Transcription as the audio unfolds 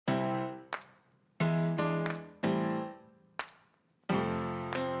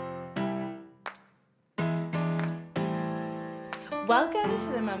Welcome to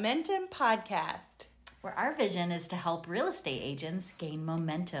the Momentum Podcast, where our vision is to help real estate agents gain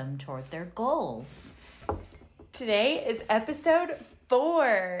momentum toward their goals. Today is episode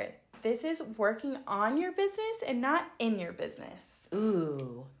 4. This is working on your business and not in your business.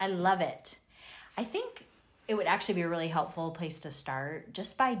 Ooh, I love it. I think it would actually be a really helpful place to start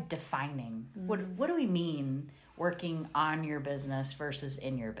just by defining what do we mean working on your business versus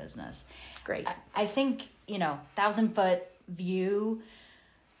in your business. Great. I think, 1,000-foot view,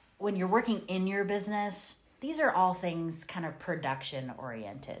 when you're working in your business, these are all things kind of production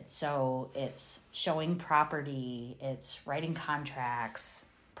oriented. So it's showing property, it's writing contracts,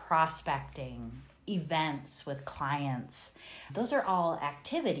 prospecting, events with clients. Those are all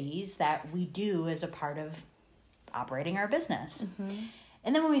activities that we do as a part of operating our business. Mm-hmm.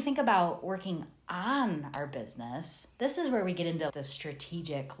 And then when we think about working on our business, this is where we get into the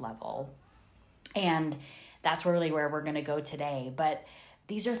strategic level. And that's really where we're going to go today. But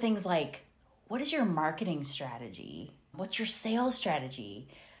these are things like, what is your marketing strategy? What's your sales strategy?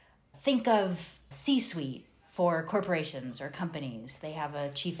 Think of C-suite for corporations or companies. They have a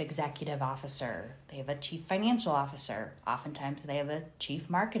chief executive officer. They have a chief financial officer. Oftentimes they have a chief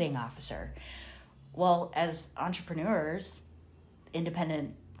marketing officer. Well, as entrepreneurs,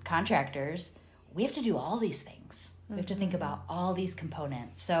 independent contractors, we have to do all these things. We have to think about all these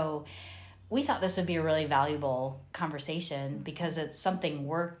components. So we thought this would be a really valuable conversation because it's something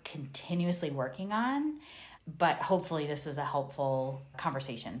we're continuously working on, but hopefully this is a helpful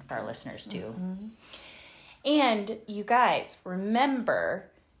conversation for our listeners too. Mm-hmm. And you guys, remember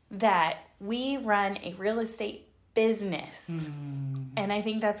that we run a real estate business. And I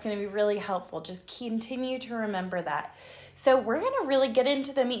think that's going to be really helpful. Just continue to remember that. So we're going to really get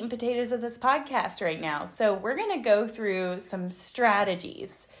into the meat and potatoes of this podcast right now. So we're going to go through some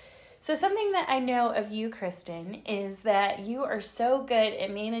strategies. So something that I know of you, Kristen, is that you are so good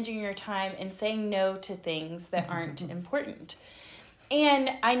at managing your time and saying no to things that aren't important. And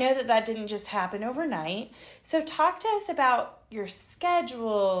I know that that didn't just happen overnight. So talk to us about your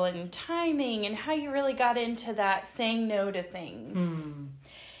schedule and timing and how you really got into that saying no to things.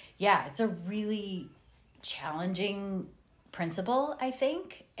 Yeah, it's a really challenging principle, I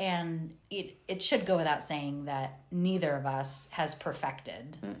think. And it should go without saying that neither of us has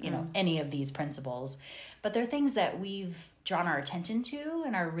perfected, any of these principles. But they're things that we've drawn our attention to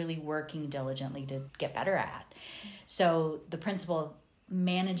and are really working diligently to get better at. So the principle of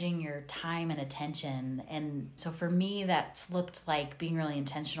managing your time and attention. And so for me, that's looked like being really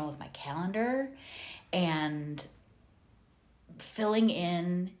intentional with my calendar and filling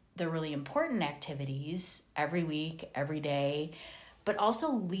in the really important activities every week, every day, but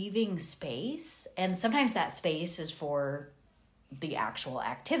also leaving space. And sometimes that space is for the actual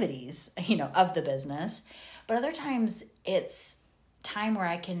activities, of the business. But other times it's time where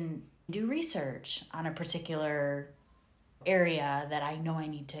I can do research on a particular area that I know I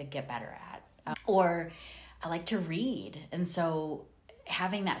need to get better at. Or I like to read. And so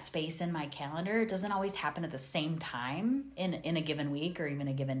having that space in my calendar doesn't always happen at the same time in a given week or even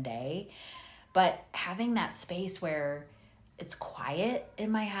a given day. But having that space where it's quiet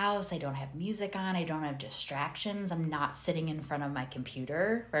in my house, I don't have music on, I don't have distractions, I'm not sitting in front of my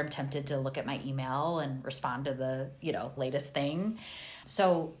computer where I'm tempted to look at my email and respond to the, latest thing.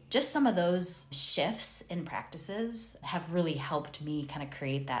 So just some of those shifts in practices have really helped me kind of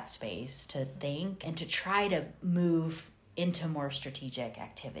create that space to think and to try to move into more strategic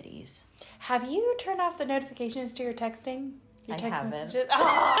activities. Have you turned off the notifications to your texting? Your text haven't. Messages?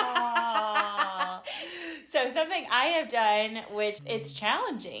 Oh. So something I have done, which it's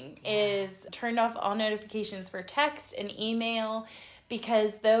challenging, is turned off all notifications for text and email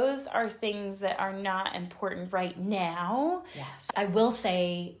because those are things that are not important right now. Yes. I will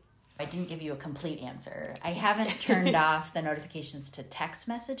say, I didn't give you a complete answer. I haven't turned off the notifications to text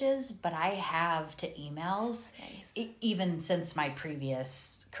messages, but I have to emails, even since my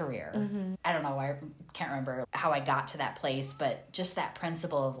previous career. I don't know, I can't remember how I got to that place, but just that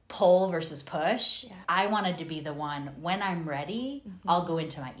principle of pull versus push. Yeah. I wanted to be the one, when I'm ready, I'll go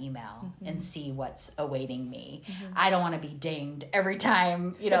into my email and see what's awaiting me. I don't want to be dinged every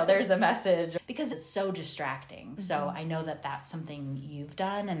time, there's a message because it's so distracting. So I know that that's something you've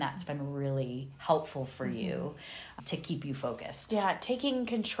done and that's been really helpful for you to keep you focused. Yeah, taking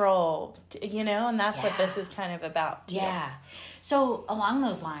control, and that's what this is kind of about too. Yeah. So along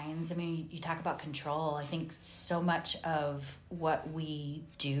those lines, you talk about control. I think so much of what we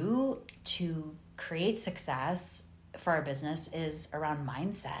do to create success for our business is around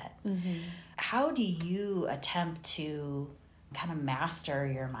mindset. How do you attempt to kind of master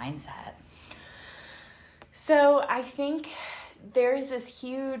your mindset? So I think there's this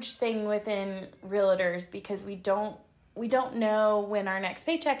huge thing within realtors because we don't know when our next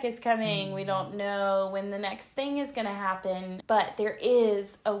paycheck is coming. We don't know when the next thing is going to happen, but there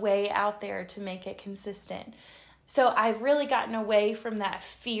is a way out there to make it consistent. So I've really gotten away from that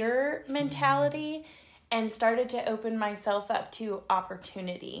fear mentality and started to open myself up to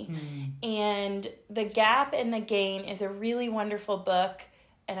opportunity. And The Gap and the Gain is a really wonderful book,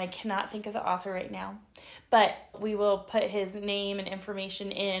 and I cannot think of the author right now, but we will put his name and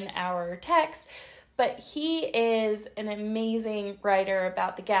information in our text. But he is an amazing writer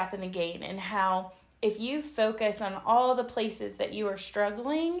about the gap and the gain, and how if you focus on all the places that you are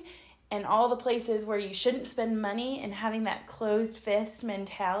struggling and all the places where you shouldn't spend money and having that closed fist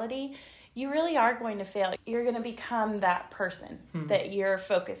mentality, you really are going to fail. You're going to become that person that you're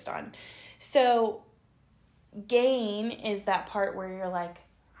focused on. So gain is that part where you're like,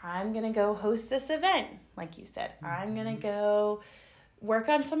 I'm going to go host this event. Like you said, I'm going to go work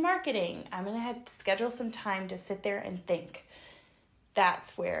on some marketing. I'm going to schedule some time to sit there and think.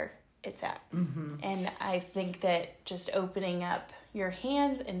 That's where it's at. And I think that just opening up your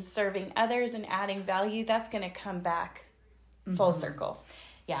hands and serving others and adding value, that's going to come back full circle.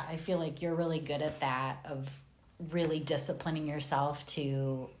 Yeah, I feel like you're really good at that, of really disciplining yourself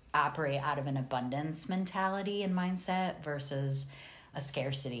to operate out of an abundance mentality and mindset versus a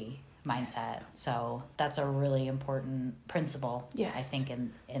scarcity mindset. So that's a really important principle, I think,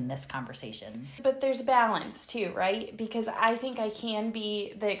 in this conversation. But there's balance too, right? Because I think I can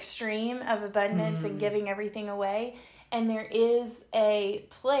be the extreme of abundance and giving everything away. And there is a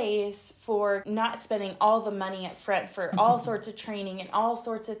place for not spending all the money up front for all sorts of training and all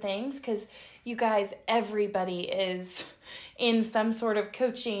sorts of things. Because you guys, everybody is in some sort of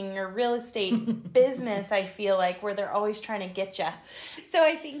coaching or real estate business, I feel like, where they're always trying to get you. So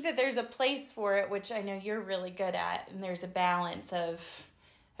I think that there's a place for it, which I know you're really good at. And there's a balance of,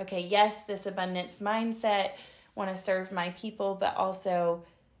 okay, yes, this abundance mindset, want to serve my people, but also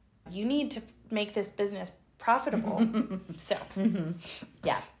you need to make this business profitable. So,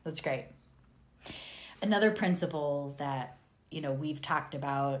 yeah, that's great. Another principle that, we've talked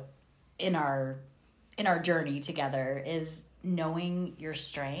about in our journey together is knowing your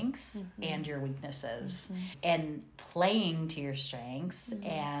strengths and your weaknesses and playing to your strengths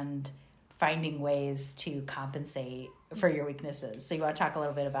and finding ways to compensate for your weaknesses. So you want to talk a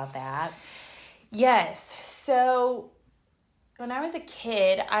little bit about that? Yes. So when I was a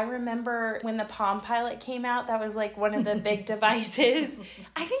kid, I remember when the Palm Pilot came out, that was like one of the big devices.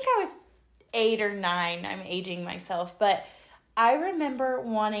 I think I was 8 or 9. I'm aging myself, but I remember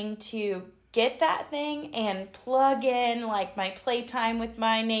wanting to get that thing and plug in like my playtime with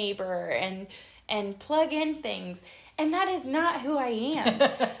my neighbor and plug in things. And that is not who I am.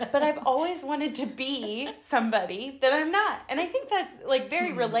 But I've always wanted to be somebody that I'm not. And I think that's like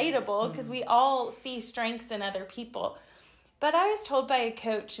very relatable because we all see strengths in other people. But I was told by a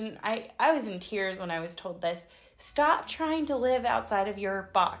coach, and I was in tears when I was told this, stop trying to live outside of your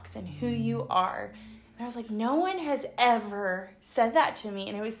box and who you are. And I was like, no one has ever said that to me.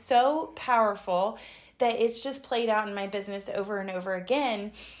 And it was so powerful that it's just played out in my business over and over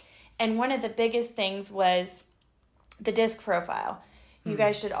again. And one of the biggest things was the DISC profile. You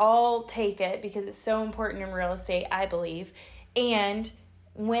guys should all take it because it's so important in real estate, I believe. And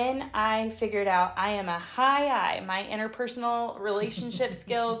when I figured out I am a high I, my interpersonal relationship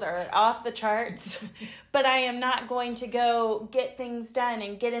skills are off the charts, but I am not going to go get things done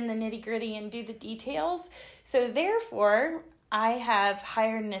and get in the nitty gritty and do the details. So therefore, I have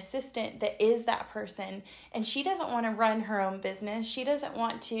hired an assistant that is that person, and she doesn't want to run her own business. She doesn't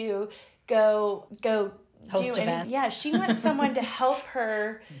want to go host events. Yeah, she wants someone to help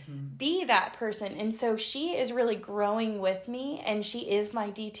her be that person. And so she is really growing with me, and she is my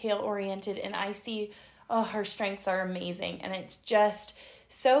detail oriented, and I see, her strengths are amazing. And it's just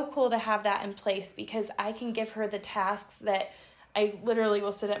so cool to have that in place because I can give her the tasks that I literally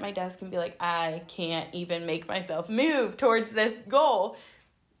will sit at my desk and be like, I can't even make myself move towards this goal.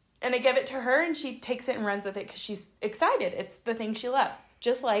 And I give it to her, and she takes it and runs with it because she's excited. It's the thing she loves.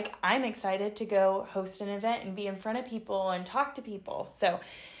 Just like I'm excited to go host an event and be in front of people and talk to people. So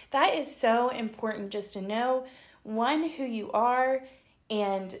that is so important, just to know, one, who you are,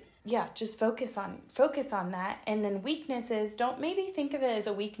 and just focus on that. And then weaknesses, don't maybe think of it as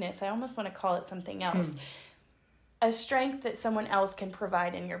a weakness. I almost want to call it something else. A strength that someone else can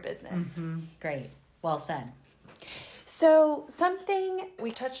provide in your business. Great. Well said. So something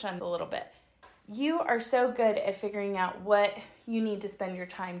we touched on a little bit. You are so good at figuring out what you need to spend your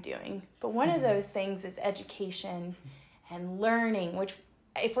time doing. But one of those things is education and learning, which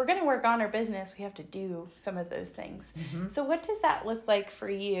if we're going to work on our business, we have to do some of those things. So what does that look like for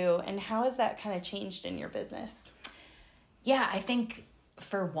you, and how has that kind of changed in your business? Yeah, I think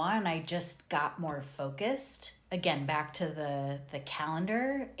for one, I just got more focused. Again, back to the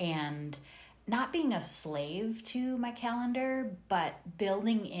calendar, and not being a slave to my calendar, but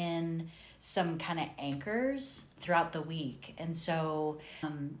building in some kind of anchors throughout the week. And so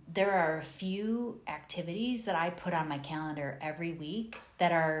there are a few activities that I put on my calendar every week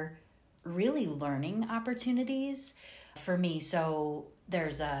that are really learning opportunities for me. So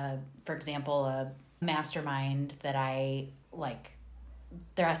there's for example, a mastermind that I like.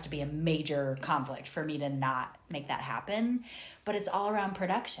 There has to be a major conflict for me to not make that happen, but it's all around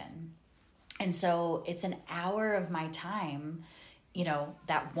production. And so it's an hour of my time,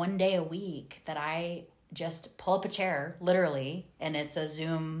 that one day a week that I just pull up a chair, literally, and it's a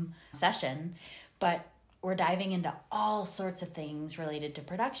Zoom session, but we're diving into all sorts of things related to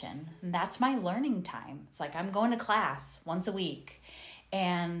production. And that's my learning time. It's like I'm going to class once a week,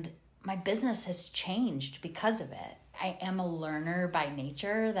 and my business has changed because of it. I am a learner by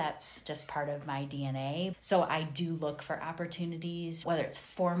nature. That's just part of my DNA. So I do look for opportunities, whether it's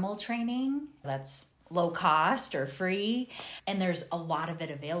formal training that's low cost or free, and there's a lot of it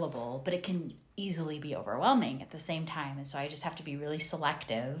available, but it can easily be overwhelming at the same time. And so I just have to be really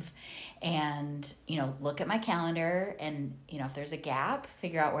selective and, look at my calendar and, if there's a gap,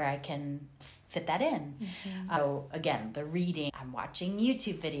 figure out where I can fit that in. So again, the reading, I'm watching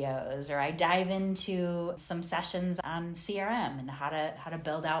YouTube videos, or I dive into some sessions on CRM and how to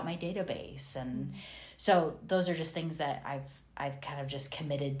build out my database. And so those are just things that I've kind of just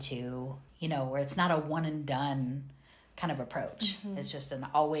committed to, where it's not a one and done kind of approach. It's just an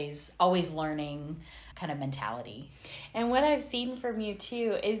always learning kind of mentality. And what I've seen from you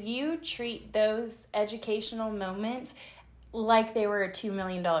too is you treat those educational moments like they were a $2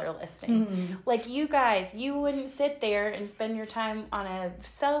 million listing. Like you guys, you wouldn't sit there and spend your time on a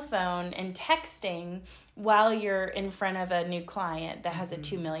cell phone and texting while you're in front of a new client that has a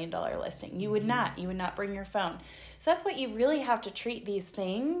 $2 million listing. You would not. You would not bring your phone. So that's what you really have to treat these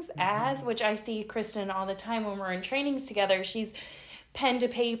things as, which I see Kristen all the time when we're in trainings together. She's pen to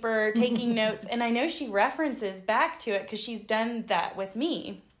paper, taking notes, and I know she references back to it because she's done that with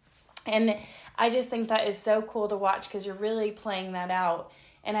me. And I just think that is so cool to watch because you're really playing that out.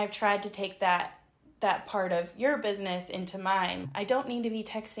 And I've tried to take that part of your business into mine. I don't need to be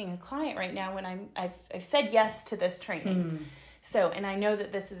texting a client right now when I've said yes to this training. So, and I know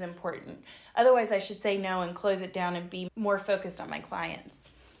that this is important. Otherwise, I should say no and close it down and be more focused on my clients.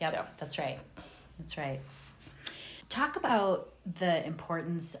 Yep, so. That's right. Talk about the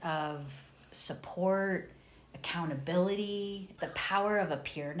importance of support, accountability, the power of a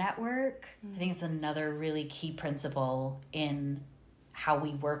peer network. I think it's another really key principle in how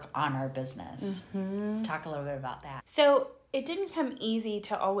we work on our business. Talk a little bit about that. So it didn't come easy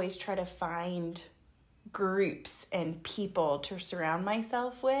to always try to find groups and people to surround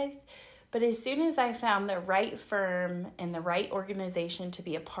myself with. But as soon as I found the right firm and the right organization to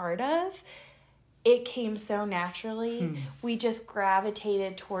be a part of, it came so naturally. We just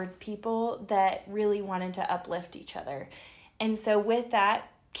gravitated towards people that really wanted to uplift each other. And so with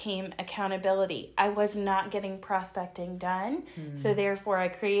that came accountability. I was not getting prospecting done. So therefore I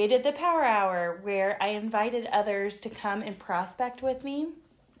created the Power Hour where I invited others to come and prospect with me.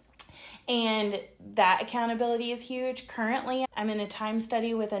 And that accountability is huge. Currently, I'm in a time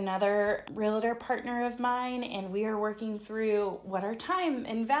study with another realtor partner of mine, and we are working through what our time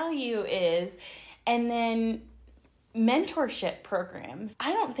and value is. And then mentorship programs.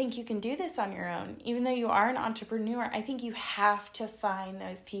 I don't think you can do this on your own. Even though you are an entrepreneur, I think you have to find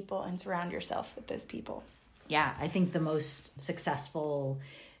those people and surround yourself with those people. Yeah, I think the most successful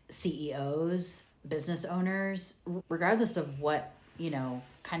CEOs, business owners, regardless of what,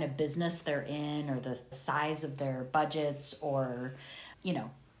 kind of business they're in or the size of their budgets or,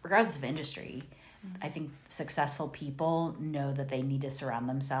 regardless of industry, I think successful people know that they need to surround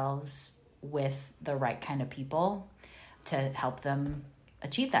themselves with the right kind of people to help them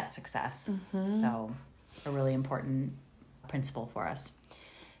achieve that success. So a really important principle for us.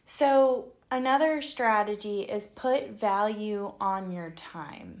 So another strategy is put value on your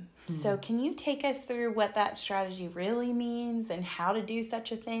time. So can you take us through what that strategy really means and how to do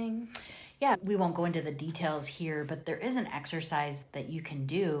such a thing? Yeah, we won't go into the details here, but there is an exercise that you can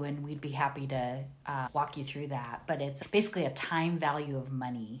do, and we'd be happy to walk you through that. But it's basically a time value of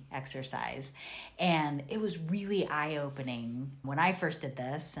money exercise. And it was really eye-opening when I first did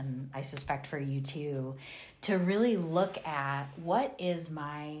this, and I suspect for you too, to really look at what is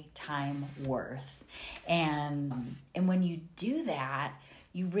my time worth. And when you do that,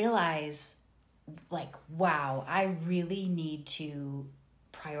 you realize, like, wow, I really need to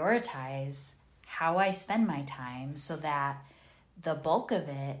prioritize how I spend my time so that the bulk of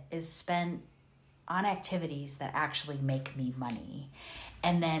it is spent on activities that actually make me money.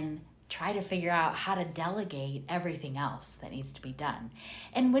 And then try to figure out how to delegate everything else that needs to be done.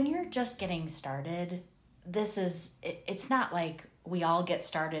 And when you're just getting started, it's not like we all get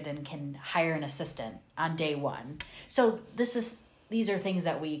started and can hire an assistant on day one. So these are things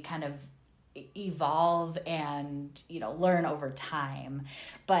that we kind of evolve and, learn over time.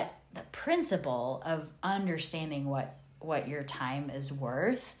 But the principle of understanding what your time is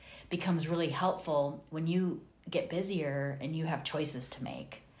worth becomes really helpful when you get busier and you have choices to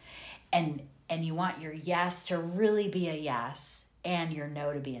make. And you want your yes to really be a yes and your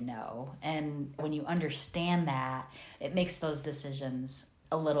no to be a no. And when you understand that, it makes those decisions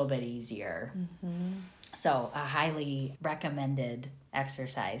a little bit easier. Mm-hmm. So a highly recommended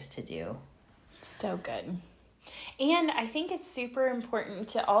exercise to do. So good. And I think it's super important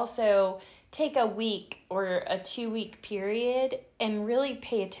to also take a week or a 2-week period and really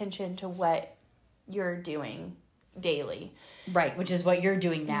pay attention to what you're doing daily. Right, which is what you're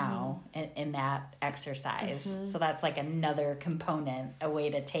doing now in that exercise. Mm-hmm. So that's like another component, a way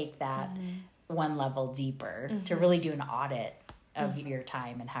to take that one level deeper, to really do an audit of your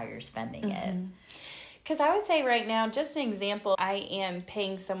time and how you're spending it. Because I would say right now, just an example, I am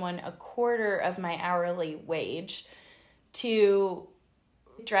paying someone a quarter of my hourly wage to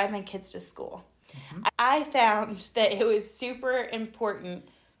drive my kids to school. Mm-hmm. I found that it was super important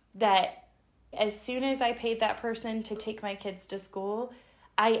that as soon as I paid that person to take my kids to school,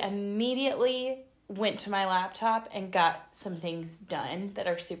 I immediately went to my laptop and got some things done that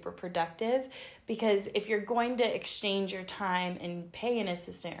are super productive. Because if you're going to exchange your time and pay an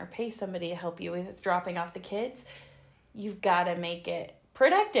assistant or pay somebody to help you with dropping off the kids, you've got to make it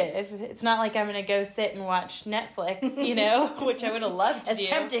productive. It's not like I'm going to go sit and watch Netflix, which I would have loved to do. As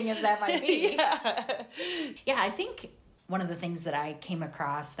tempting as that might be. Yeah, I think one of the things that I came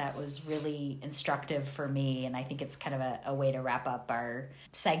across that was really instructive for me, and I think it's kind of a way to wrap up our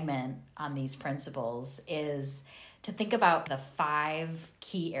segment on these principles, is to think about the 5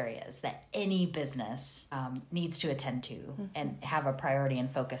 key areas that any business needs to attend to and have a priority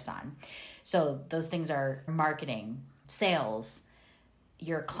and focus on. So those things are marketing, sales,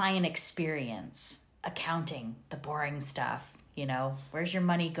 your client experience, accounting, the boring stuff, where's your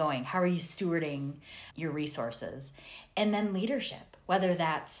money going? How are you stewarding your resources? And then leadership, whether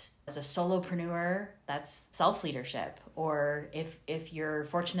that's as a solopreneur, that's self-leadership, or if you're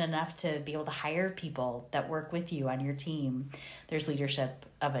fortunate enough to be able to hire people that work with you on your team, there's leadership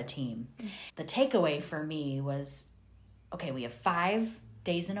of a team. The takeaway for me was, okay, we have 5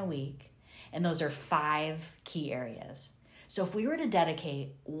 days in a week, and those are 5 key areas. So if we were to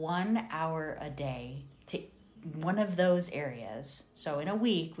dedicate 1 hour a day to one of those areas, so in a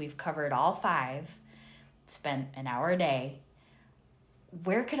week we've covered all 5, spent an hour a day,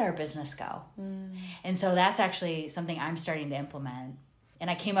 where could our business go? And so that's actually something I'm starting to implement. And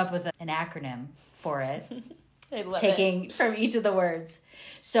I came up with an acronym for it, I love taking from each of the words.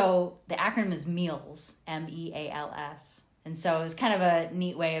 So the acronym is MEALS, MEALS. And so it was kind of a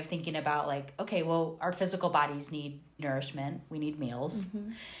neat way of thinking about, like, okay, well, our physical bodies need nourishment. We need meals.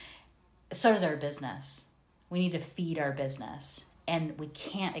 So does our business. We need to feed our business. And we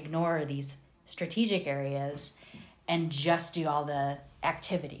can't ignore these strategic areas and just do all the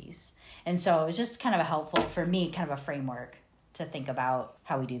activities. And so it was just kind of helpful for me, kind of a framework to think about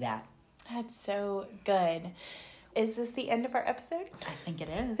how we do that. That's so good. Is this the end of our episode? I think it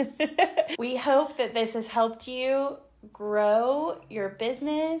is. We hope that this has helped you grow your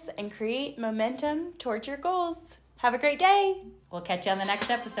business and create momentum towards your goals. Have a great day. We'll catch you on the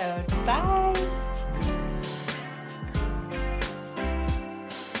next episode. Bye.